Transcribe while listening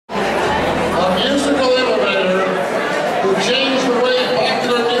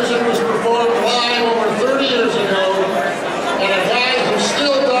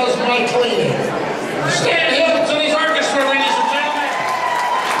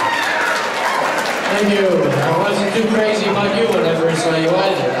Thank you. I wasn't too crazy about you whenever I saw you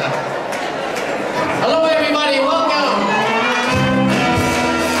either. Hello, everybody. Welcome.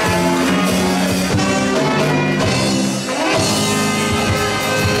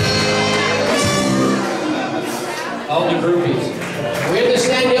 All the groupies. We're the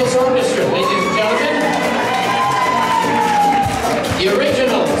Stan Hitz Orchestra, ladies and gentlemen. The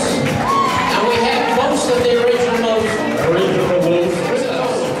originals. And we have most of the originals.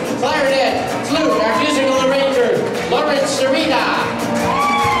 Clarinet, flute, our musical arranger, Sarita.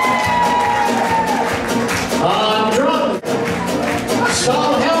 On drum,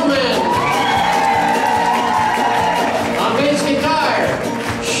 Saul on bass guitar,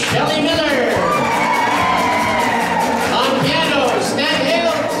 Shelley on piano, Stan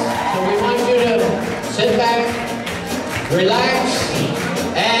Hitz. So we want you to sit back, relax,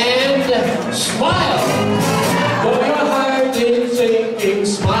 and smile. For your heart is sinking,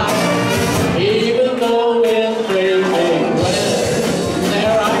 smile. Even though it's raining weather,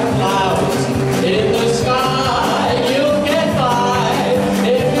 there are clouds in the sky. You'll get by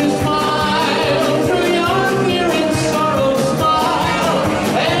if you smile through your fear and sorrow. Smile,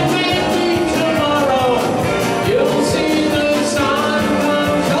 and maybe tomorrow you'll see the sun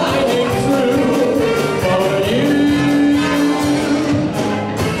come shining through for you.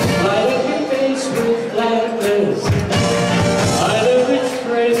 Light up your face with gladness, hide a rich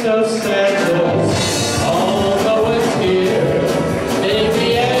trace of sadness. Although it's here, maybe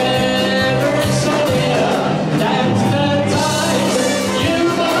ever so near, that's the time you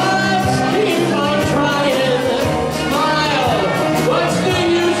must keep on trying. Smile, what's the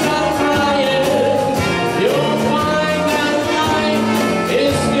use of trying? You'll find that life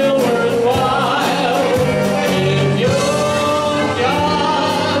is still worthwhile if you just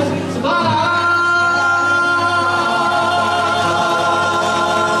smile.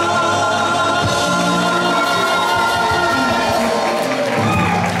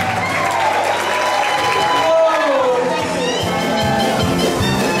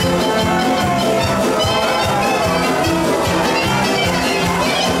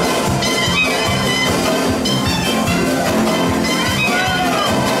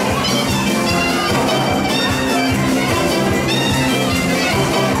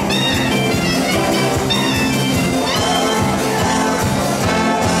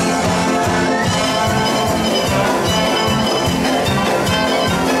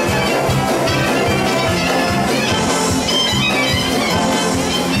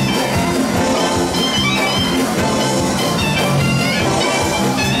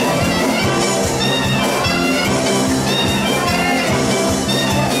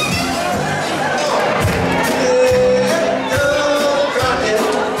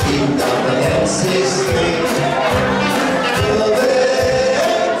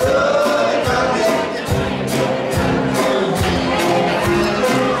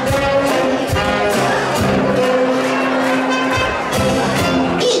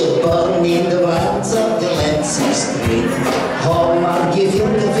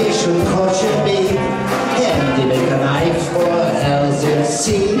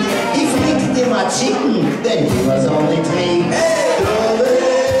 Then he was only 3.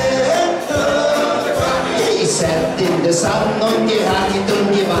 He sat in the sun und gewackelt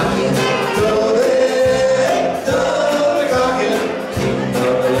und gewackelt.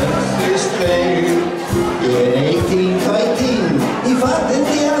 In 1813, he fought the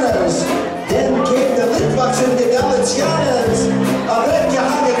Indianers. Then came the Litwaks and the Galicianers. A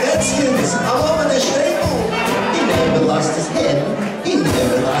red-gehagen Redskins, all over the Stable. He never lost his head. He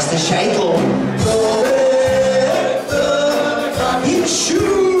never lost his scheitel. He'd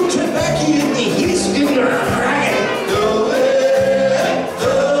chew tobacco in the his finger racket.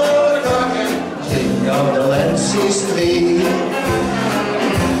 King of the Lancey's 3.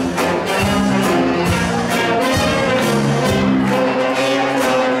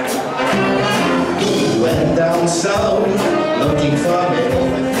 He went down south looking for me.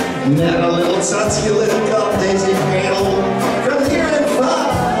 Met a little tzatziki little girl, Daisy Cradle. From here and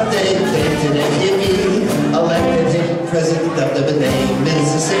far, they came to the hippie, elected him president of the Benin,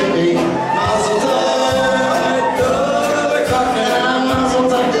 Mississippi. Mazel tov, mazel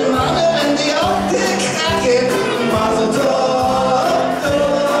tov, the mother and the optic Crockett. Mazel tov,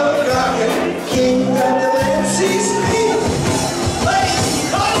 Crockett, king of the Lancey's 3. Ladies,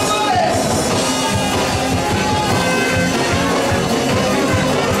 come on in.